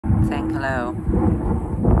Hello.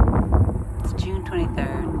 It's June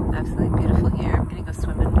 23rd. Absolutely beautiful here. I'm gonna go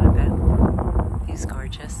swimming in a bit. View's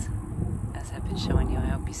gorgeous, as I've been showing you. I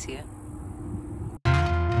hope you see it.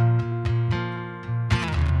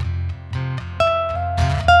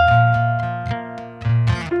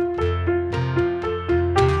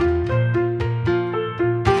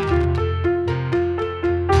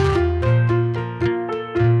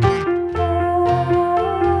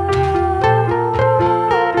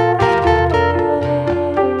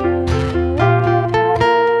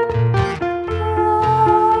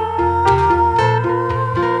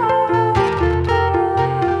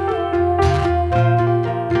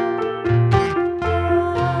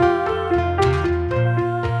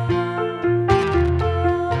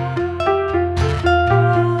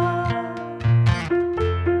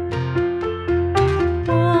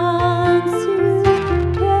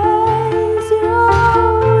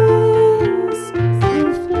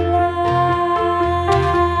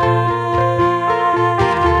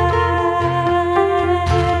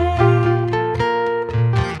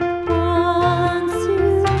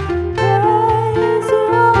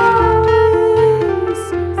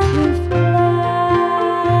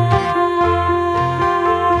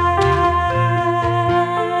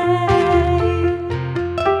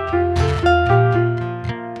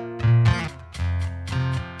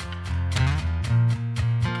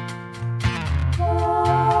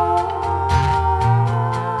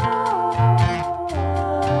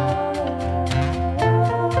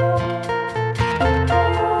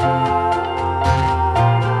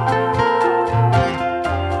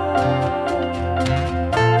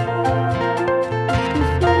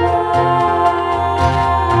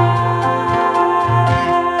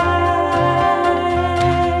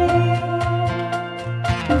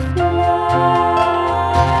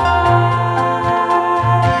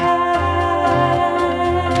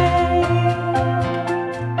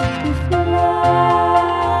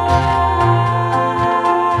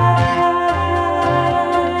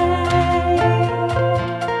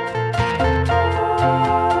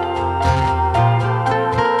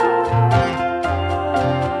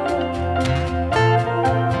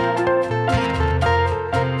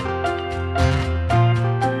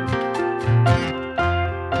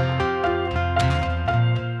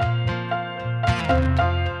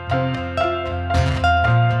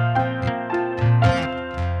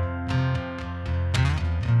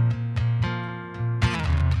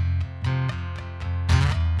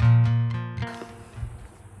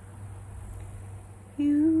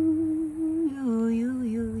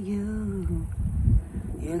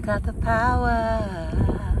 You got the power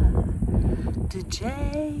to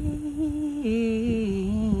change.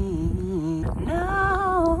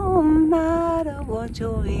 No matter what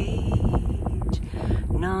your age,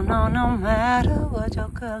 no matter what your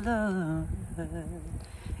color,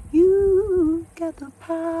 you got the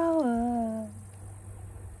power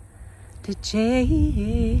to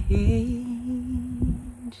change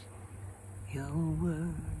your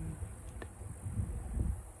world.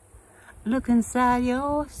 Look inside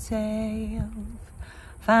yourself,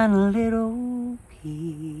 find a little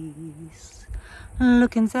peace.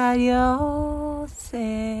 Look inside yourself,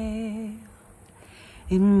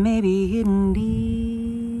 it may be hidden deep.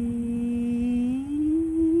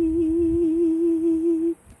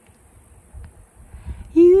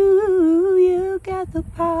 You got the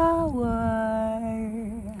power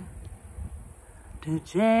to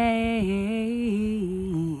change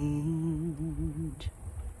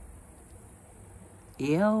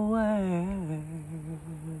your world.